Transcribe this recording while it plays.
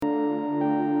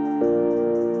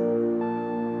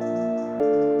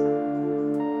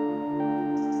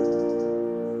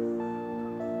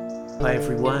Hi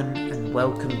everyone, and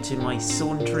welcome to my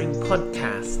Sauntering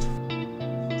podcast.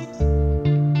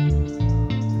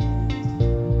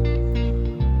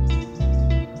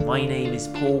 My name is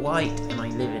Paul White and I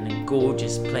live in a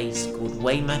gorgeous place called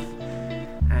Weymouth,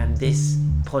 and this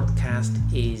podcast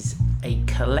is a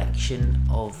collection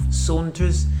of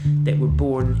saunters that were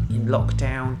born in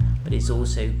lockdown, but it's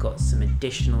also got some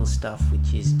additional stuff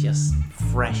which is just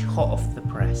fresh, hot off the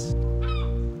press.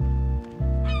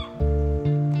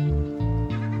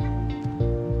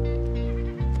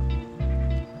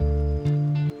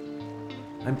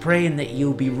 I'm praying that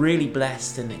you'll be really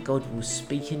blessed and that God will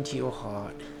speak into your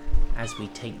heart as we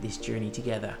take this journey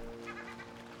together.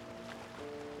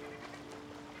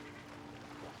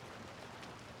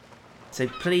 So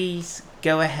please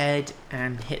go ahead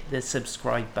and hit the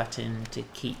subscribe button to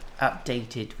keep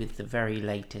updated with the very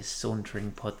latest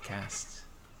Sauntering podcasts.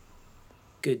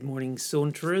 Good morning,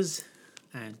 Saunterers,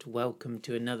 and welcome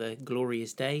to another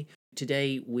glorious day.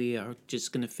 Today we are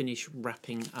just going to finish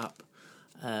wrapping up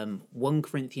 1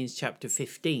 Corinthians chapter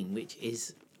 15, which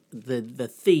is the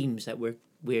themes that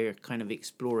we're kind of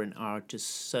exploring are just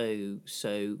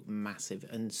so massive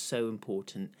and so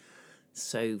important,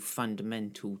 so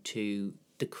fundamental to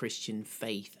the Christian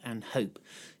faith and hope.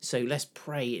 So let's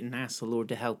pray and ask the Lord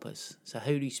to help us. So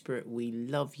Holy Spirit, we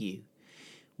love you.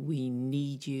 We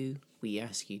need you. We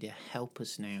ask you to help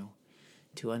us now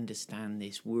to understand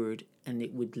this word, and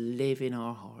it would live in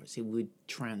our hearts. It would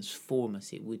transform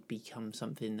us. It would become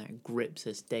something that grips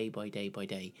us day by day by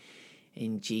day.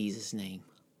 In Jesus' name,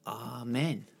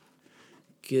 amen.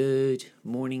 Good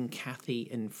morning, Kathy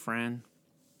and Fran.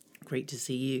 Great to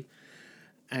see you.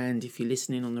 And if you're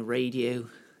listening on the radio,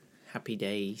 happy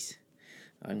days.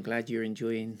 I'm glad you're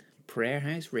enjoying Prayer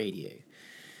House Radio.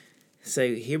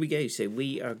 So here we go. So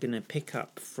we are going to pick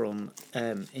up from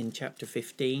in chapter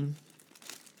 15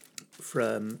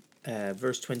 from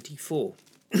verse 24.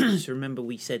 So remember,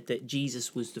 we said that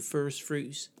Jesus was the first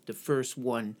fruits, the first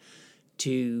one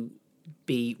to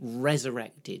be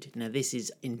resurrected. Now this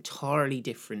is entirely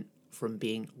different from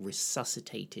being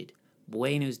resuscitated.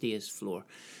 Buenos dias, Flor.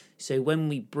 So when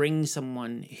we bring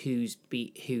someone who's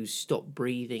stopped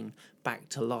breathing back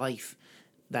to life,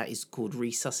 that is called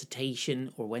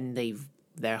resuscitation. Or when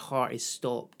their heart is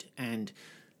stopped and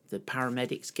the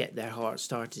paramedics get their heart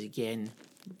started again,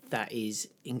 that is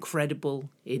incredible.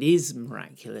 It is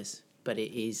miraculous, but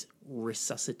it is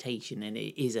resuscitation, and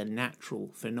it is a natural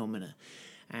phenomena.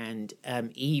 And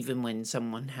even when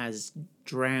someone has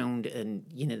drowned and,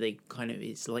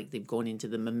 it's like they've gone into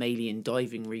the mammalian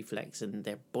diving reflex and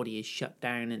their body is shut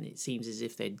down and it seems as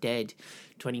if they're dead,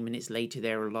 20 minutes later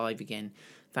they're alive again.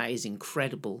 That is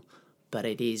incredible, but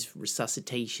it is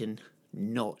resuscitation,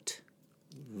 not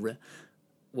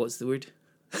what's the word?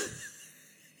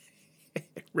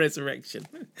 Resurrection.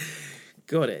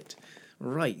 Got it.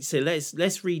 Right, so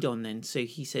let's read on then. So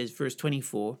he says, verse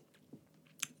 24.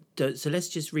 So let's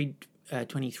just read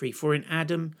 23. For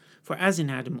as in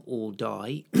Adam all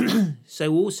die,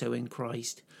 so also in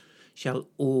Christ shall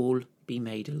all be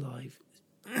made alive.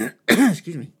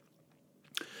 Excuse me.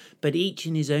 But each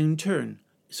in his own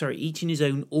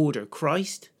order.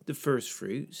 Christ, the first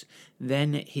fruits,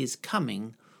 then at his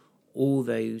coming, all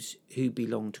those who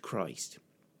belong to Christ.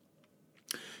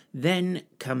 Then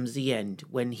comes the end,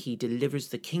 when he delivers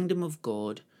the kingdom of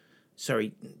God.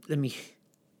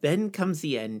 Then comes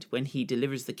the end, when he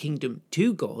delivers the kingdom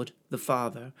to God, the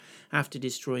Father, after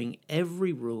destroying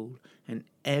every rule and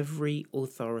every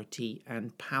authority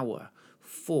and power.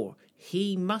 For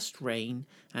he must reign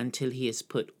until he has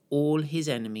put all his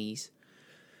enemies...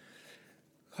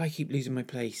 I keep losing my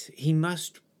place. He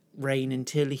must reign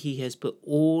until he has put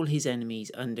all his enemies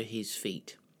under his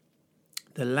feet.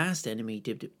 The last enemy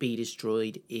to be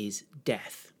destroyed is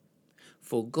death.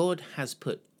 For God has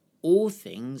put all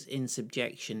things in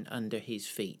subjection under his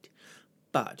feet.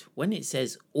 But when it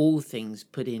says all things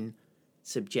put in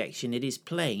subjection, it is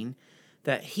plain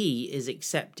that he is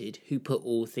accepted who put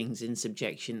all things in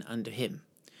subjection under him.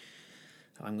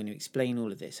 I'm going to explain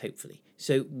all of this, hopefully.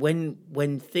 So when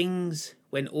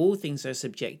all things are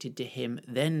subjected to him,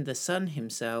 then the Son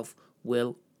himself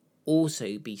will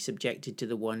also be subjected to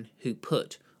the one who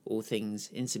put all things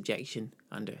in subjection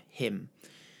under him,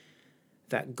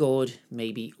 that God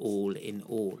may be all in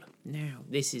all. Now,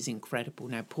 this is incredible.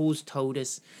 Now, Paul's told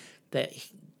us that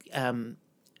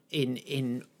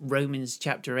in Romans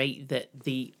chapter 8 that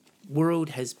the world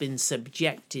has been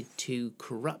subjected to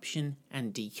corruption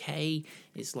and decay.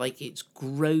 It's like it's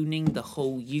groaning. The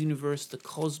whole universe, the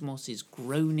cosmos is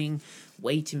groaning,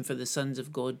 waiting for the sons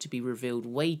of God to be revealed,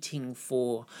 waiting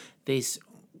for this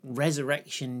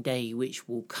resurrection day which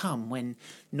will come, when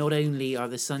not only are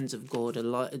the sons of God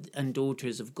and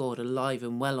daughters of God alive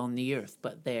and well on the earth,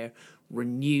 but they're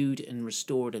renewed and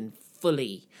restored and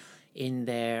fully in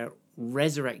their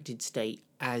resurrected state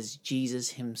as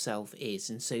Jesus himself is.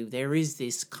 And so there is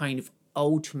this kind of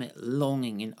ultimate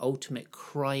longing and ultimate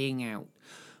crying out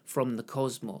from the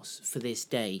cosmos for this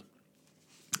day.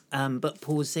 But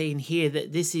Paul's saying here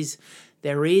that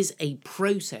there is a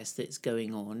process that's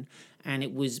going on, and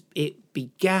it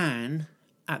began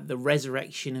at the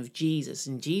resurrection of Jesus,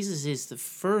 and Jesus is the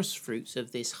first fruits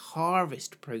of this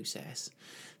harvest process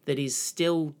that is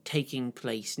still taking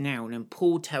place now. And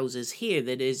Paul tells us here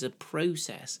that there's a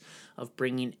process of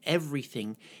bringing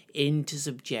everything into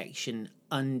subjection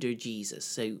under Jesus.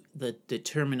 So the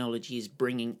terminology is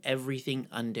bringing everything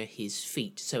under his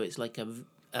feet. So it's like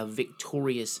a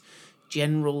victorious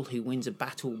general who wins a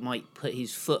battle might put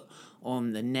his foot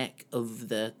on the neck of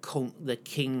the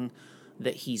king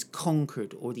that he's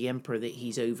conquered, or the emperor that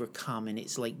he's overcome, and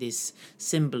it's like this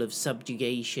symbol of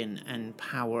subjugation and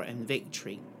power and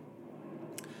victory.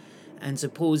 And so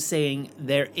Paul's saying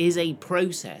there is a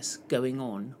process going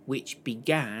on which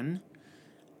began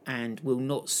and will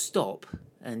not stop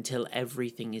until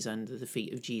everything is under the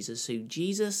feet of Jesus. So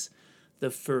Jesus, the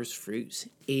first fruits,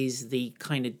 is the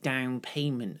kind of down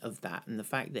payment of that, and the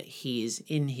fact that he is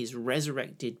in his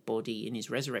resurrected body, in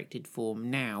his resurrected form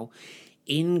now,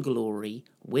 in glory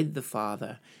with the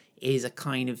Father, is a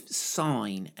kind of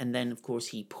sign. And then of course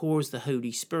he pours the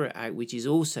Holy Spirit out, which is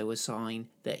also a sign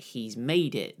that he's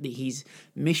made it, that he's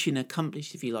mission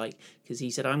accomplished, if you like, because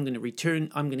he said, I'm going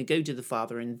to go to the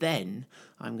Father, and then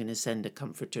I'm going to send a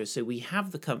comforter. So we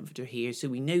have the comforter here, so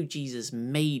we know Jesus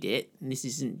made it, and this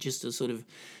isn't just a sort of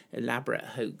elaborate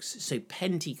hoax. So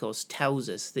Pentecost tells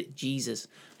us that Jesus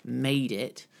made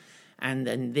it, and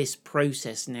then this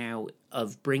process now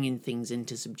of bringing things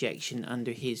into subjection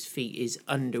under his feet is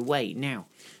underway. Now,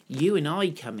 you and I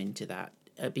come into that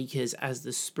because as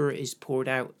the Spirit is poured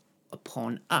out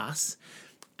upon us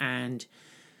and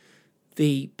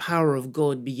the power of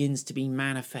God begins to be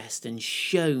manifest and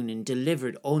shown and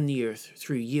delivered on the earth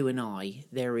through you and I,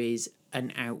 there is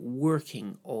an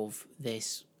outworking of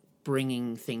this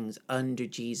bringing things under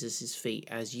Jesus' feet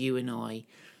as you and I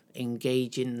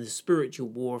engage in the spiritual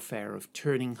warfare of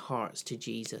turning hearts to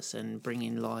Jesus and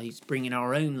bringing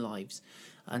our own lives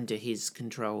under his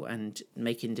control and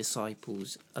making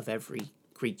disciples of every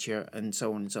creature, and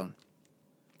so on and so on.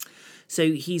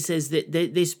 So he says that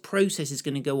this process is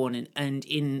going to go on, and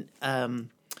in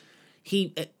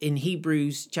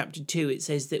Hebrews chapter 2 it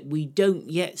says that we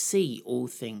don't yet see all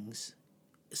things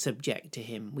subject to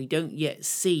him. We don't yet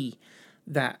see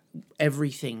that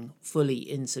everything fully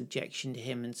in subjection to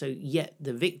him, and so yet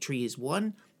the victory is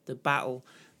won. The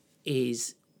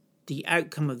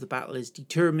outcome of the battle is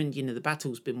determined. The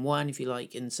battle's been won, if you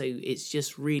like, and so it's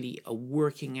just really a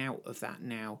working out of that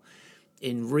now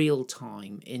in real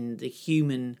time in the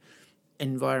human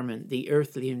environment, the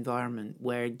earthly environment,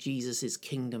 where Jesus'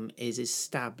 kingdom is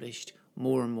established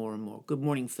more and more and more. Good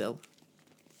morning, Phil.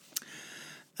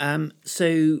 There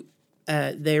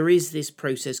is this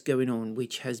process going on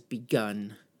which has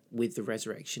begun with the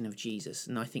resurrection of Jesus.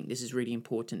 And I think this is really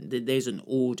important, that there's an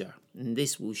order, and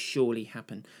this will surely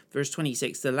happen. Verse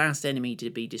 26, the last enemy to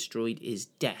be destroyed is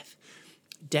death.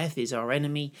 Death is our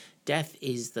enemy. Death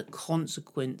is the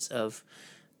consequence of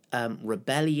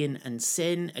rebellion and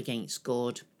sin against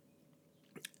God.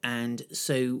 And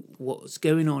so what's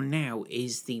going on now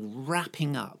is the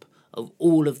wrapping up of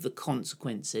all of the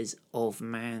consequences of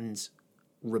man's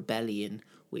rebellion,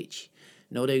 which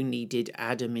not only did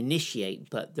Adam initiate,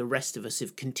 but the rest of us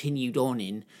have continued on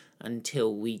in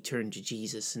until we turn to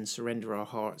Jesus and surrender our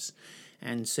hearts.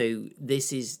 And so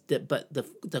this is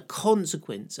the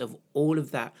consequence of all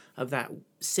of that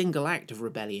single act of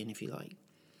rebellion, if you like,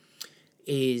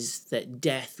 is that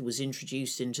death was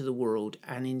introduced into the world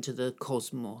and into the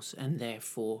cosmos, and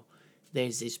therefore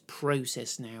there's this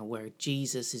process now where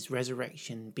Jesus'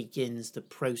 resurrection begins the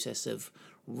process of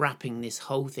wrapping this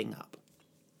whole thing up.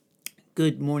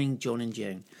 Good morning, John and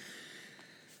Joan.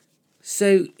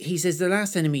 So he says the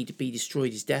last enemy to be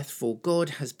destroyed is death, for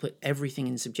God has put everything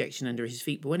in subjection under his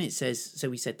feet. But when it says, so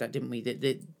we said that, didn't we?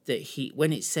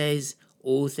 When it says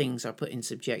all things are put in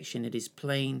subjection, it is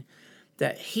plain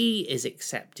that he is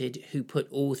accepted who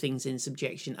put all things in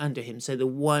subjection under him. So the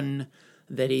one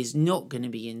that is not going to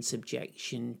be in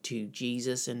subjection to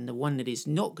Jesus, and the one that is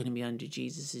not going to be under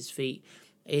Jesus' feet,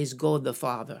 is God the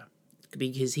Father,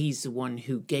 because he's the one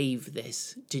who gave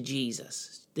this to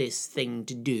Jesus, this thing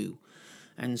to do.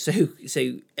 And so,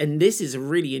 and this is a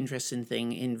really interesting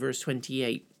thing in verse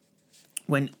 28,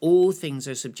 when all things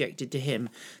are subjected to him,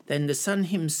 then the Son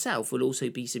himself will also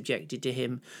be subjected to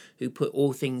him who put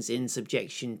all things in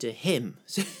subjection to him.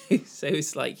 So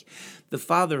it's like the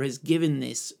Father has given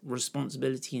this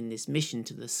responsibility and this mission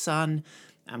to the Son,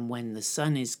 and when the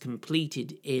Son is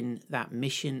completed in that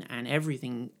mission and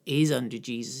everything is under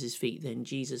Jesus' feet, then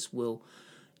Jesus will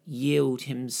yield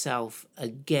himself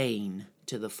again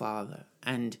to the Father.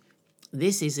 And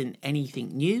this isn't anything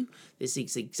new. This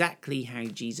is exactly how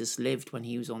Jesus lived when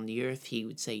he was on the earth. He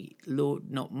would say, Lord,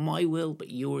 not my will, but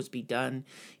yours be done.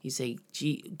 He'd say,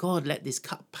 God, let this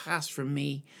cup pass from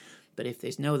me. But if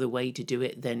there's no other way to do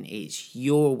it, then it's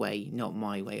your way, not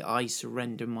my way. I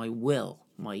surrender my will,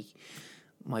 my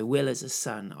will as a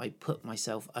son. I put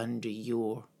myself under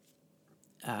your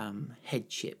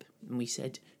headship. And we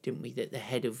said, didn't we, that the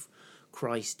head of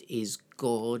Christ is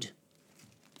God,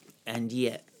 and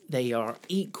yet they are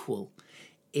equal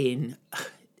in...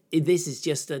 This is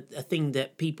just a thing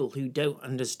that people who don't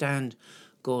understand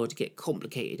God get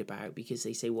complicated about, because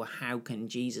they say, well, how can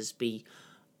Jesus be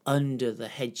under the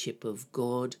headship of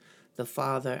God the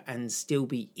Father and still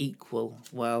be equal?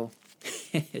 Well,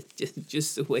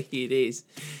 just the way it is.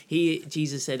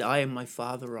 Jesus said, I and my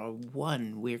Father are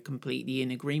one. We're completely in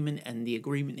agreement, and the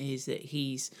agreement is that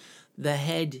he's the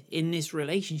head in this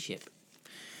relationship.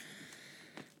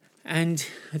 And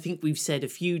I think we've said a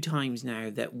few times now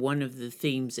that one of the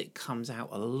themes that comes out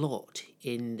a lot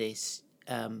in this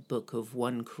book of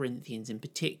 1 Corinthians in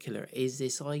particular is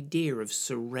this idea of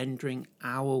surrendering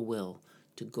our will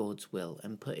to God's will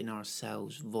and putting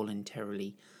ourselves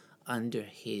voluntarily under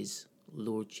his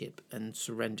lordship and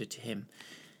surrender to him.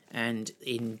 And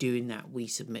in doing that, we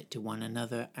submit to one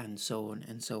another, and so on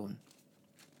and so on.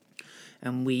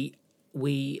 And we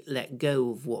let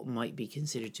go of what might be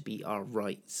considered to be our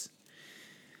rights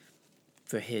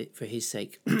for his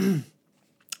sake.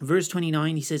 Verse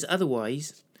 29, he says,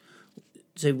 otherwise,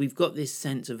 so we've got this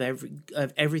sense of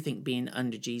everything being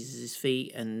under Jesus'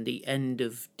 feet and the end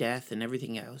of death and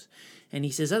everything else. And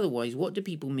he says, otherwise, what do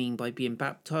people mean by being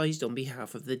baptized on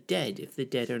behalf of the dead, if the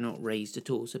dead are not raised at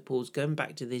all? So Paul's going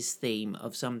back to this theme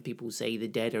of some people say the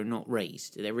dead are not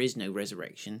raised. There is no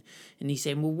resurrection. And he's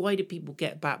saying, well, why do people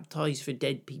get baptized for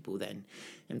dead people then?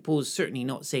 And Paul's certainly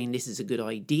not saying this is a good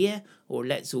idea or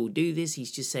let's all do this.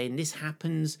 He's just saying this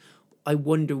happens. I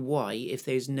wonder why, if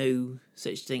there's no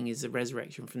such thing as a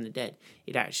resurrection from the dead.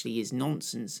 It actually is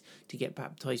nonsense to get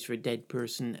baptized for a dead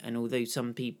person. And although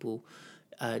some people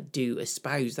do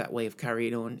espouse that way of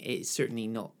carrying on, it's certainly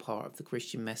not part of the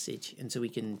Christian message. And so we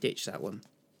can ditch that one.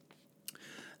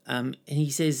 And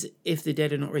he says, if the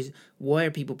dead are not raised, why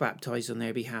are people baptized on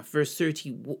their behalf? Verse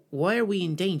 30, why are we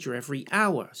in danger every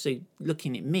hour? So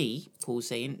looking at me, Paul's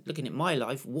saying, looking at my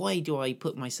life, why do I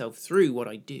put myself through what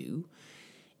I do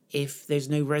if there's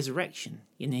no resurrection?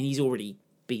 And then he's already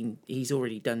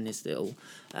done this little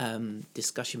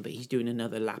discussion, but he's doing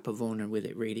another lap of honor with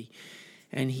it, really.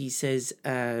 And he says,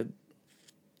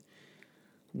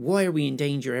 why are we in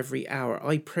danger every hour?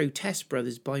 I protest,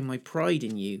 brothers, by my pride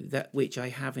in you, that which I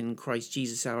have in Christ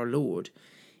Jesus our Lord.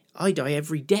 I die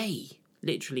every day.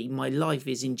 Literally, my life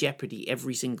is in jeopardy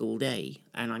every single day,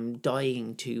 and I'm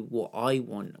dying to what I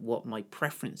want, what my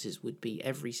preferences would be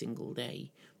every single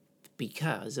day,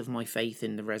 because of my faith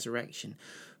in the resurrection.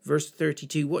 Verse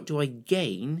 32, what do I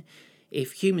gain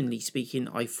if, humanly speaking,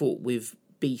 I fought with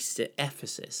beasts at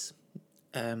Ephesus?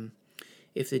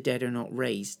 If the dead are not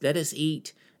raised, let us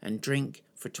eat and drink,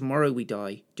 for tomorrow we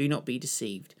die. Do not be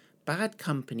deceived. Bad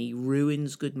company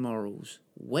ruins good morals.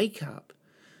 Wake up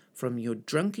from your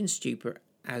drunken stupor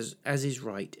as is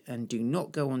right, and do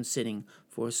not go on sinning,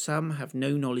 for some have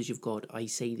no knowledge of God. I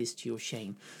say this to your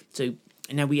shame. So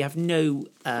now we have no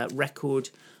record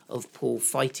of Paul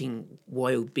fighting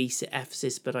wild beasts at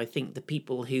Ephesus, but I think the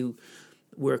people who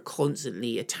were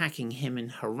constantly attacking him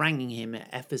and haranguing him at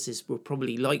Ephesus were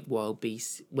probably like wild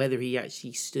beasts. Whether he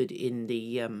actually stood in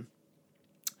the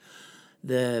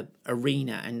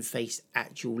arena and faced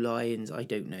actual lions, I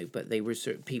don't know, but they were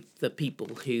the people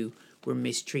who were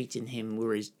mistreating him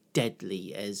were as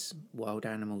deadly as wild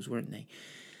animals, weren't they?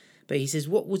 But he says,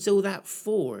 what was all that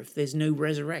for if there's no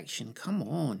resurrection? Come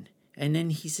on. And then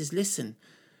he says, listen,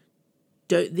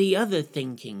 the other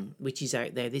thinking which is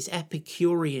out there, this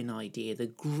Epicurean idea, the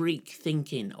Greek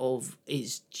thinking of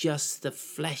it's just the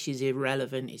flesh is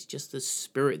irrelevant, it's just the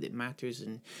spirit that matters,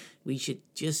 and we should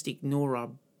just ignore our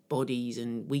bodies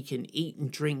and we can eat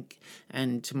and drink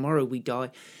and tomorrow we die.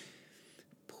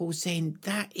 Paul's saying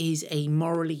that is a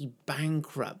morally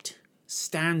bankrupt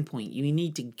standpoint. You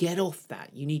need to get off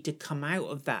that. You need to come out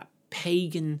of that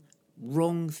pagan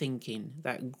wrong thinking,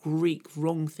 that Greek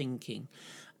wrong thinking,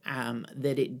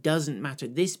 that it doesn't matter.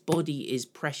 This body is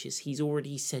precious. He's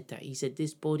already said that. He said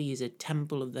this body is a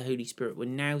temple of the Holy Spirit. Well,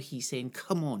 now he's saying,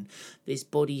 come on, this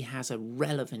body has a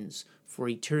relevance for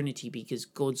eternity because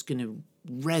God's going to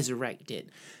resurrect it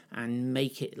and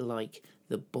make it like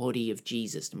the body of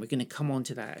Jesus. And we're going to come on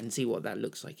to that and see what that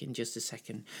looks like in just a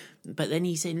second. But then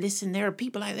he's saying, listen, there are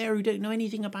people out there who don't know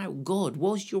anything about God.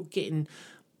 Whilst you're getting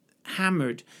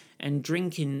hammered and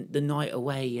drinking the night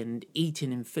away and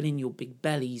eating and filling your big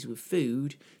bellies with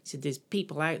food, he said there's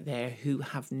people out there who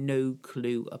have no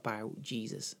clue about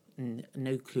Jesus and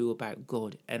no clue about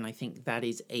God. And I think that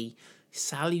is a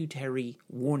salutary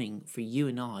warning for you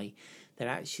and I, that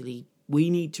actually we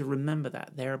need to remember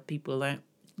that there are people out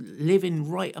living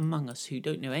right among us who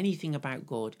don't know anything about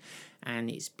God, and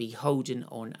it's beholden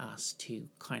on us to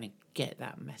kind of get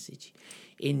that message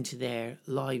into their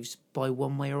lives by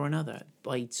one way or another,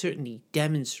 by certainly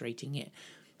demonstrating it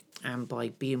and by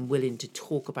being willing to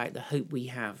talk about the hope we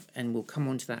have. And we'll come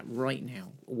on to that right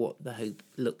now, what the hope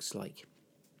looks like.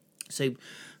 So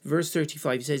verse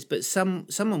 35 says, but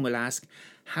someone will ask,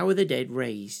 how are the dead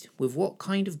raised? With what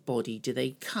kind of body do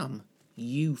they come?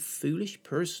 You foolish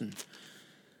person.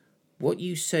 What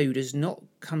you sow does not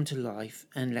come to life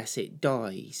unless it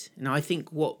dies. And I think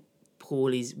why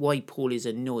Paul is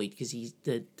annoyed, because he's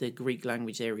the Greek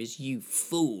language there is you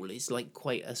fool. It's like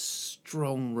quite a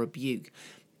strong rebuke.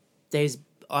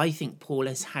 I think Paul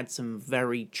has had some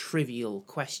very trivial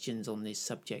questions on this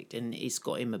subject, and it's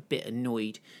got him a bit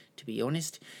annoyed, to be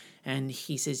honest. And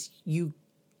he says, you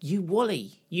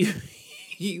Wally,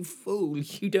 you fool,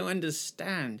 you don't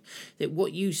understand that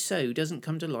what you sow doesn't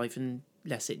come to life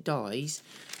unless it dies,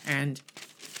 and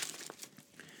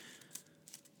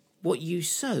what you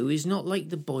sow is not like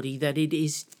the body that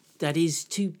is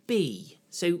to be.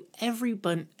 So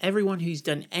everyone who's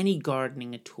done any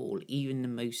gardening at all, even the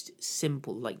most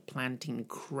simple, like planting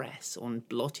cress on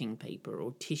blotting paper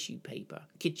or tissue paper,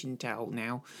 kitchen towel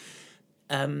now,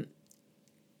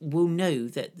 will know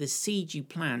that the seed you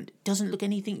plant doesn't look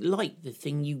anything like the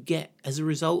thing you get as a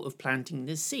result of planting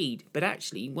the seed. But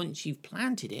actually, once you've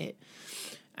planted it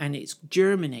and it's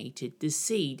germinated, the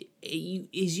seed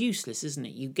is useless, isn't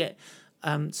it? You get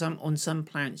on some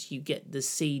plants, you get the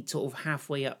seed sort of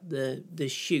halfway up the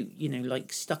shoot,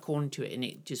 like stuck onto it, and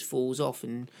it just falls off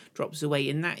and drops away.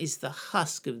 And that is the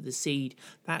husk of the seed.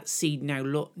 That seed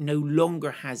now no longer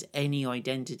has any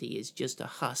identity. It's just a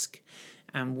husk.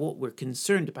 And what we're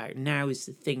concerned about now is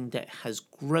the thing that has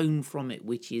grown from it,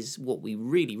 which is what we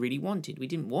really, really wanted. We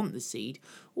didn't want the seed,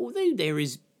 although there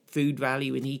is food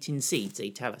value in eating seeds, they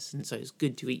tell us. And so it's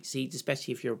good to eat seeds,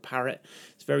 especially if you're a parrot.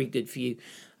 It's very good for you.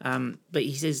 But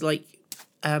he says, what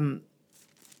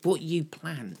you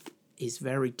plant is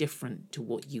very different to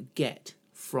what you get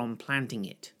from planting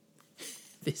it.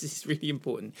 This is really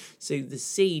important. So the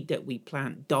seed that we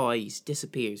plant dies,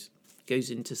 disappears,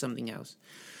 goes into something else.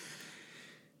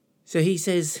 So he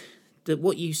says that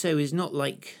what you sow is not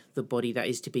like the body that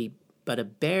is to be, but a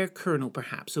bare kernel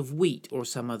perhaps of wheat or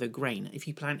some other grain. If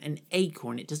you plant an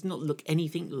acorn, it does not look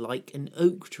anything like an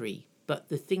oak tree, but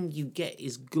the thing you get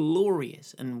is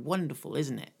glorious and wonderful,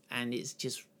 isn't it? And it's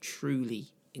just truly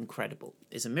incredible.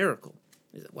 It's a miracle.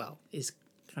 It's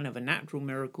kind of a natural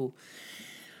miracle.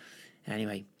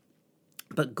 Anyway.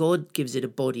 But God gives it a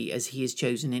body as he has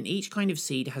chosen, and each kind of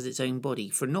seed has its own body.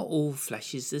 For not all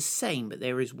flesh is the same, but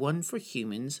there is one for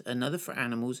humans, another for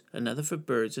animals, another for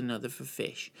birds, another for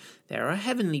fish. There are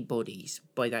heavenly bodies,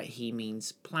 by that he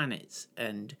means planets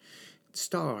and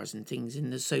stars and things in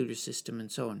the solar system and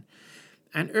so on,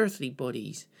 and earthly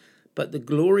bodies. But the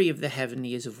glory of the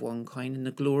heavenly is of one kind, and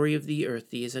the glory of the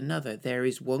earthly is another. There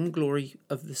is one glory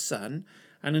of the sun,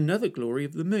 and another glory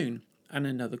of the moon, and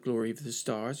another glory of the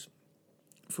stars.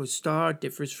 For star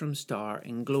differs from star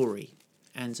in glory.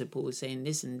 And so Paul is saying,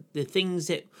 listen, the things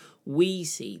that we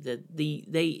see, that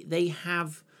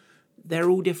they're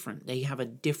all different. They have a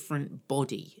different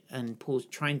body. And Paul's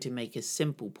trying to make a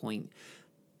simple point,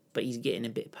 but he's getting a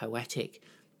bit poetic.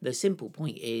 The simple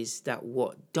point is that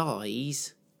what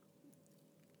dies,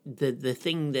 the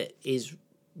thing that is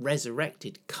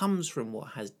resurrected comes from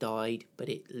what has died, but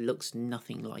it looks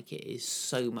nothing like it. It is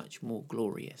so much more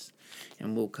glorious,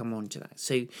 and we'll come on to that.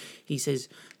 So he says,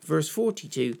 verse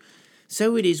 42,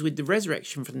 so it is with the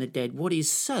resurrection from the dead, what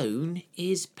is sown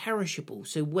is perishable.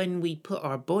 So when we put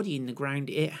our body in the ground,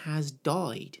 it has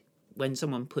died. When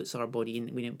someone puts our body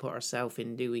in, we don't put ourselves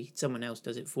in, do we? Someone else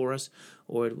does it for us,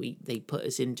 or they put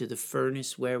us into the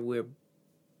furnace where we're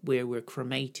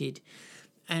cremated.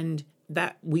 And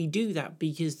that we do that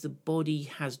because the body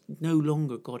has no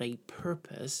longer got a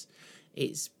purpose.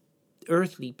 Its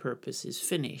earthly purpose is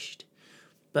finished.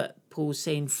 But Paul's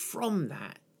saying from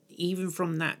that, even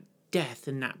from that death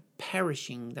and that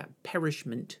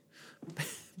perishment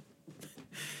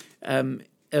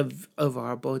of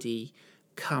our body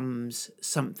comes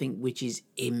something which is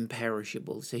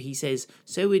imperishable. So he says,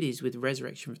 so it is with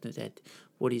resurrection from the dead.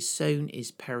 What is sown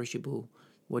is perishable.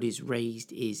 What is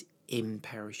raised is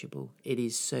imperishable. It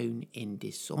is sown in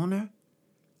dishonor.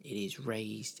 It is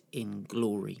raised in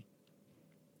glory.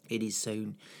 It is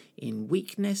sown in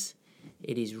weakness.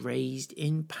 It is raised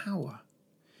in power.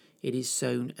 It is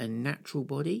sown a natural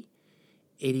body.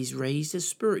 It is raised a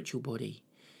spiritual body.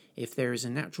 If there is a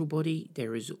natural body,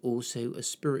 there is also a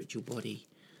spiritual body.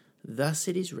 Thus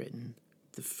it is written,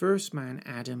 the first man,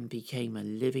 Adam, became a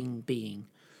living being.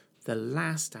 The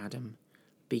last Adam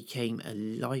became a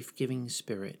life-giving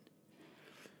spirit.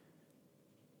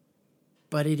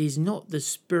 But it is not the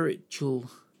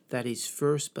spiritual that is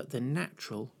first, but the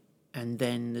natural, and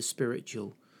then the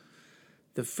spiritual.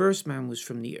 The first man was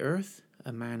from the earth,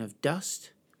 a man of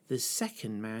dust. The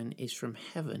second man is from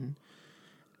heaven.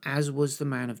 As was the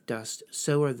man of dust,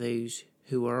 so are those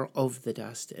who are of the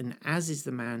dust. And as is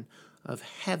the man of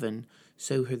heaven,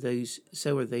 so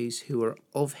are those who are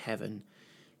of heaven.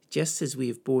 Just as we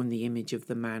have borne the image of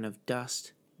the man of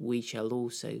dust, we shall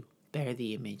also bear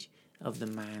the image of the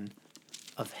man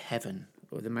of heaven.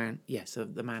 Or of the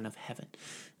man of heaven.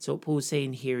 So what Paul's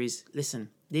saying here is, listen,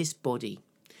 this body,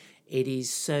 it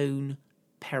is sown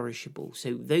perishable.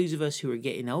 So those of us who are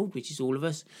getting old, which is all of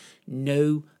us,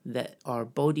 know that our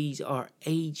bodies are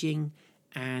aging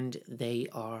and they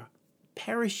are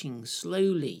perishing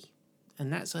slowly.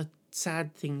 And that's a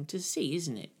sad thing to see,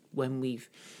 isn't it? When we've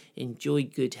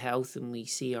enjoyed good health and we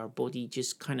see our body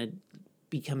just kind of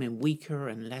becoming weaker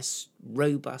and less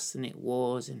robust than it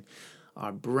was, and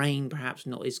our brain perhaps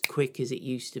not as quick as it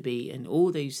used to be, and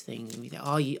all those things. And we think,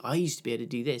 oh, I used to be able to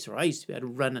do this, or I used to be able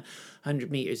to run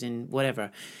 100 meters in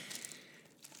whatever.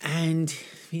 And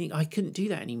we think, I couldn't do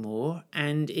that anymore.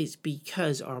 And it's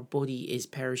because our body is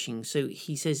perishing. So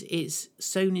he says it's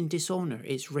sown in dishonor,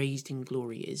 it's raised in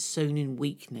glory, it's sown in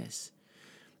weakness,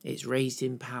 it's raised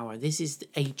in power. This is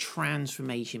a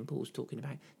transformation Paul's talking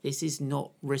about. This is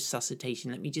not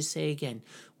resuscitation. Let me just say again,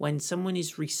 when someone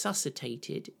is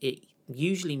resuscitated, it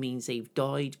usually means they've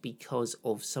died because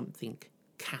of something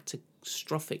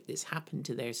catastrophic that's happened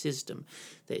to their system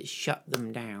that shut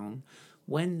them down.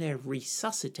 When they're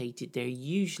resuscitated, they're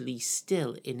usually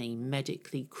still in a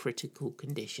medically critical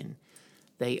condition.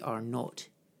 They are not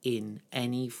in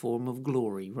any form of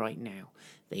glory right now.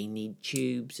 They need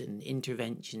tubes and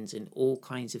interventions and all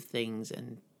kinds of things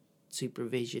and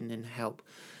supervision and help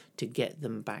to get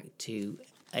them back to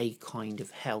a kind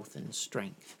of health and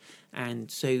strength.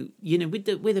 And so,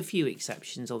 with a few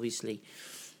exceptions, obviously,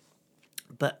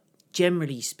 but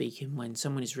generally speaking, when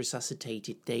someone is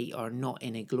resuscitated, they are not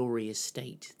in a glorious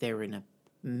state. They're in a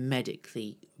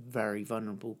medically very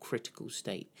vulnerable, critical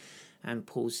state. And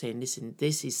Paul's saying, listen,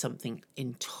 this is something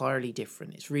entirely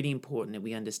different. It's really important that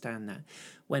we understand that.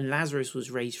 When Lazarus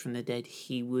was raised from the dead,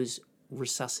 he was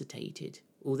resuscitated.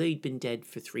 Although he'd been dead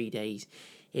for 3 days,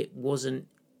 it wasn't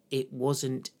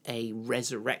a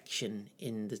resurrection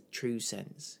in the true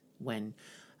sense. When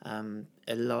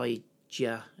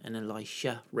Elijah and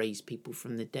Elisha raised people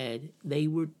from the dead,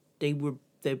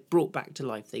 they're brought back to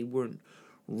life. They weren't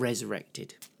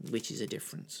resurrected, which is a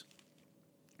difference.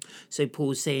 So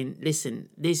Paul's saying, listen,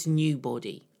 this new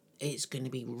body, it's going to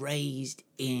be raised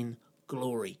in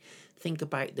glory. Think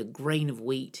about the grain of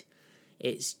wheat.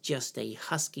 It's just a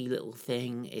husky little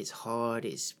thing. It's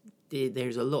hard.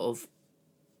 There's a lot of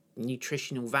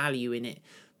nutritional value in it.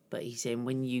 But he's saying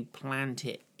when you plant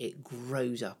it, it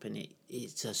grows up, and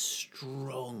it's a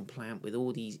strong plant with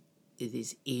all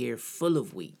this ear full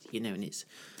of wheat, and it's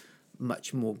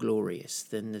much more glorious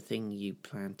than the thing you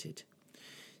planted.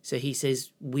 So he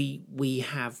says we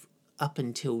have, up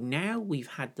until now, we've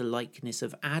had the likeness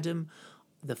of Adam,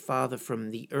 the father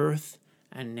from the earth,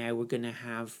 and now we're going to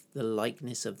have the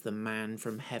likeness of the man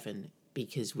from heaven,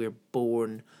 because we're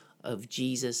born of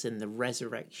Jesus, and the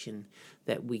resurrection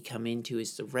that we come into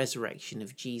is the resurrection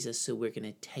of Jesus, so we're going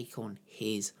to take on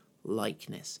his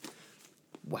likeness.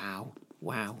 Wow,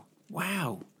 wow,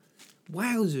 wow,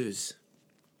 wowzers.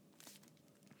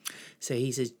 So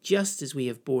he says, just as we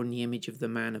have borne the image of the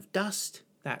man of dust,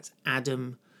 that's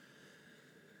Adam,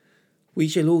 we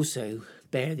shall also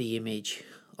bear the image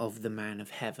of the man of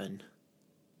heaven.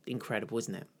 Incredible,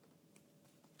 isn't it?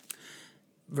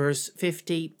 Verse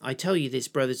 50, I tell you this,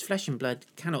 brothers, flesh and blood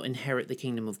cannot inherit the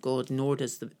kingdom of God, nor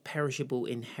does the perishable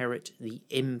inherit the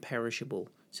imperishable.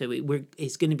 So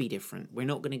it's going to be different. We're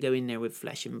not going to go in there with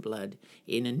flesh and blood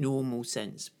in a normal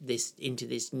sense, into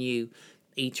this new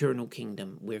eternal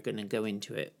kingdom. We're going to go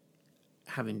into it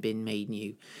having been made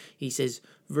new. He says,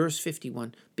 verse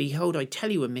 51, "Behold, I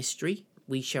tell you a mystery.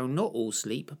 We shall not all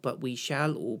sleep, but we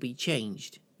shall all be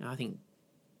changed." Now, I think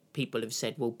people have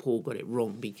said, well, Paul got it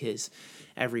wrong because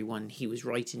everyone he was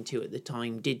writing to at the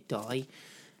time did die.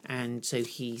 And so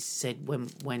he said,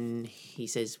 when he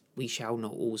says we shall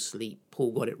not all sleep,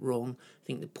 Paul got it wrong. I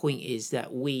think the point is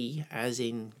that we, as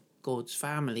in God's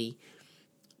family,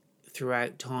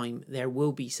 throughout time, there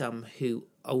will be some who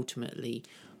ultimately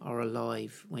are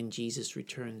alive when Jesus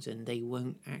returns, and they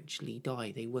won't actually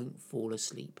die. They won't fall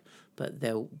asleep,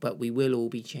 but we will all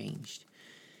be changed.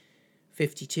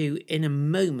 52, "In a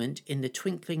moment, in the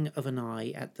twinkling of an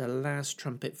eye, at the last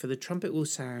trumpet, for the trumpet will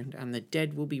sound, and the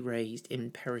dead will be raised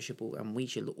imperishable, and we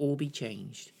shall all be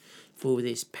changed. For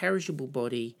this perishable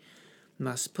body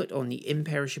must put on the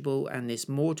imperishable, and this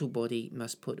mortal body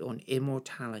must put on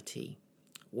immortality.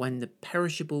 When the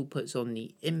perishable puts on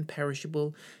the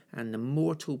imperishable, and the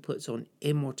mortal puts on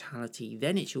immortality,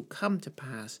 then it shall come to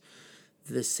pass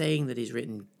the saying that is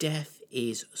written, death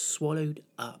is swallowed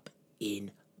up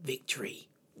in victory."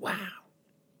 Wow.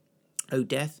 "O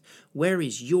death, where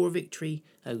is your victory?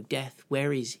 O death,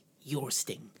 where is your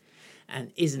sting?"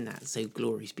 And isn't that so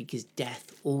glorious? Because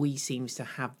death always seems to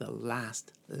have the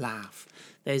last laugh.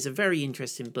 There's a very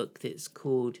interesting book that's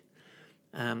called,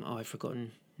 I've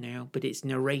forgotten now, but it's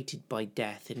narrated by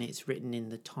Death, and it's written in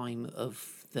the time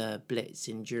of the Blitz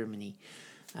in Germany.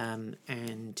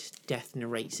 And Death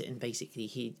narrates it, and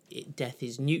basically Death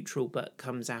is neutral but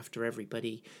comes after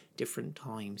everybody different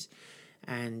times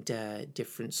and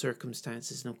different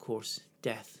circumstances. And of course,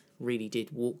 Death really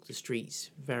did walk the streets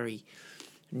very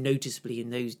noticeably in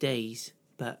those days.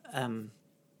 But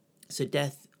so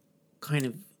Death kind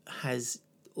of has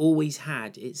always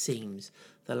had, it seems,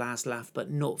 the last laugh, but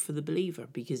not for the believer,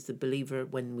 because the believer,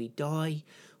 when we die,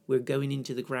 we're going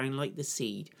into the ground like the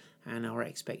seed, and our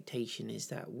expectation is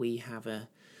that we have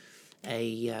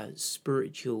a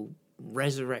spiritual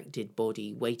resurrected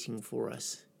body waiting for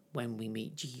us when we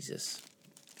meet Jesus.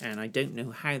 And I don't know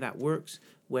how that works,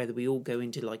 whether we all go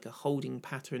into like a holding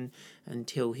pattern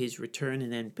until his return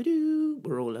and then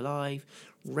we're all alive,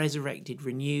 resurrected,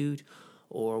 renewed,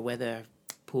 or whether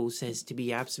Paul says to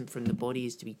be absent from the body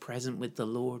is to be present with the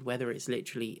Lord, whether it's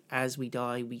literally as we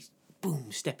die, we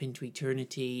step into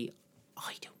eternity.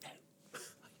 I don't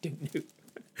know.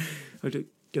 I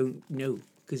don't know,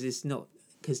 because it's not,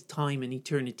 because time and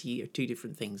eternity are two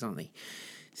different things, aren't they?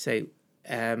 So,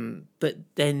 but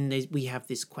then we have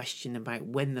this question about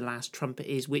when the last trumpet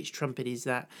is. Which trumpet is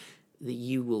that? That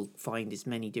you will find as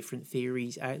many different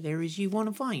theories out there as you want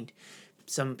to find.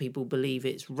 Some people believe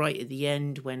it's right at the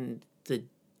end when the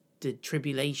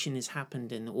tribulation has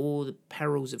happened and all the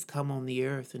perils have come on the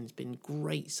earth, and it's been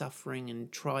great suffering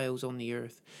and trials on the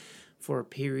earth for a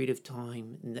period of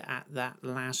time. And at that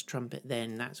last trumpet,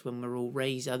 then that's when we're all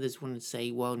raised. Others want to say,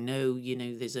 well, no,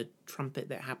 there's a trumpet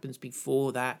that happens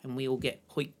before that, and we all get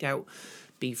hoiked out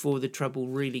before the trouble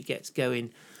really gets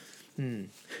going.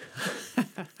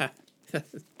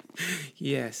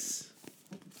 Yes.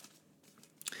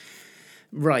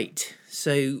 Right,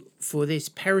 so for this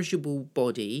perishable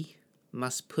body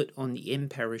must put on the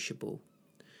imperishable.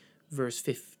 Verse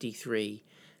 53,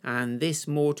 and this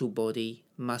mortal body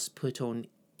must put on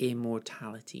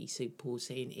immortality. So Paul's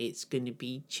saying it's going to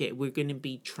be, we're going to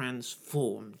be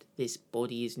transformed. This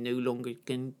body is no longer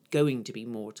going to be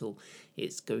mortal.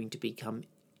 It's going to become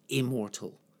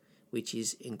immortal, which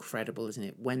is incredible, isn't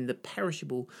it? When the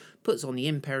perishable puts on the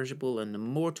imperishable and the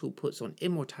mortal puts on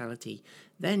immortality,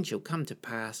 then shall come to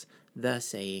pass the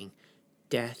saying,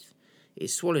 death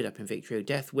is swallowed up in victory. O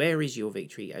death, where is your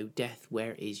victory? O death,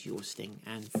 where is your sting?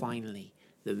 And finally,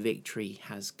 the victory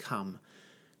has come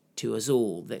to us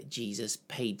all that Jesus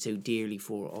paid so dearly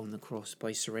for on the cross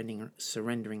by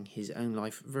surrendering his own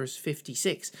life. Verse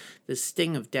 56, the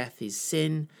sting of death is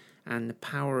sin, and the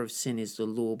power of sin is the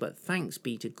law. But thanks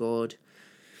be to God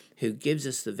who gives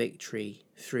us the victory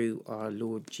through our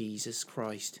Lord Jesus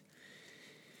Christ.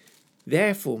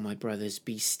 Therefore, my brothers,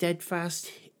 be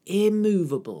steadfast,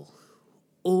 immovable,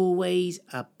 always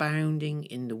abounding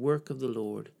in the work of the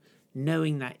Lord,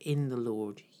 knowing that in the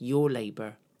Lord your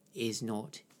labour is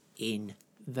not in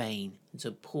vain. And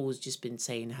so Paul's just been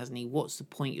saying, hasn't he, what's the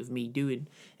point of me doing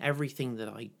everything that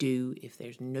I do if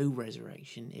there's no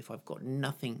resurrection, if I've got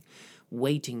nothing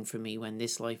waiting for me when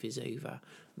this life is over?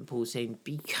 And Paul's saying,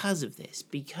 because of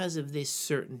this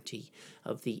certainty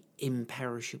of the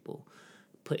imperishable,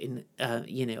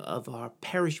 of our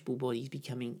perishable bodies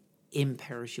becoming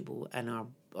imperishable, and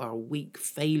our weak,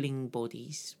 failing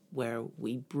bodies where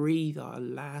we breathe our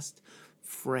last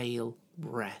frail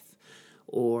breath,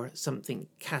 or something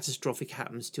catastrophic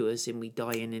happens to us and we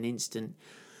die in an instant,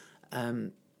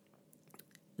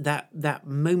 that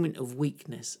moment of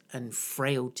weakness and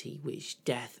frailty which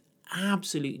death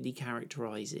absolutely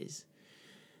characterizes,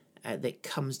 that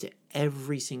comes to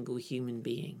every single human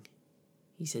being.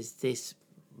 He says this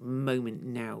moment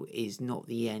now is not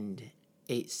the end,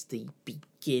 it's the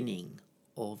beginning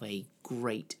of a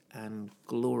great and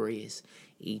glorious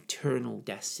eternal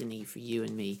destiny for you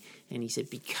and me. And he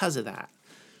said, because of that,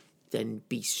 then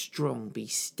be strong, be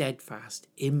steadfast,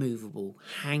 immovable,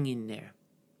 hang in there,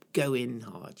 go in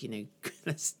hard,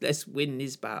 let's win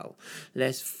this battle.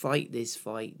 Let's fight this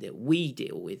fight that we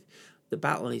deal with. The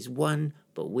battle is won,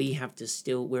 but we have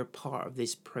to we're part of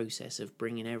this process of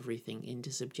bringing everything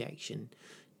into subjection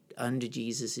under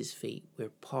Jesus's feet. We're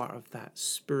part of that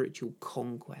spiritual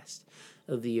conquest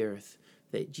of the earth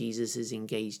that Jesus is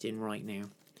engaged in right now.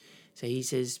 So he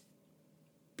says,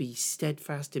 be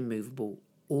steadfast, immovable,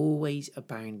 always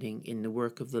abounding in the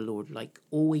work of the Lord, like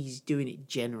always doing it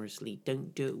generously.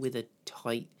 Don't do it with a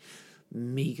tight,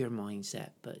 meager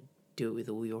mindset, but do it with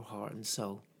all your heart and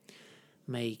soul.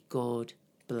 May God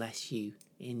bless you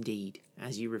indeed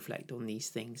as you reflect on these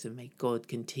things, and may God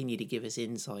continue to give us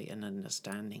insight and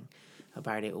understanding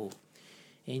about it all.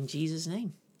 In Jesus'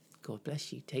 name, God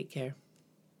bless you. Take care.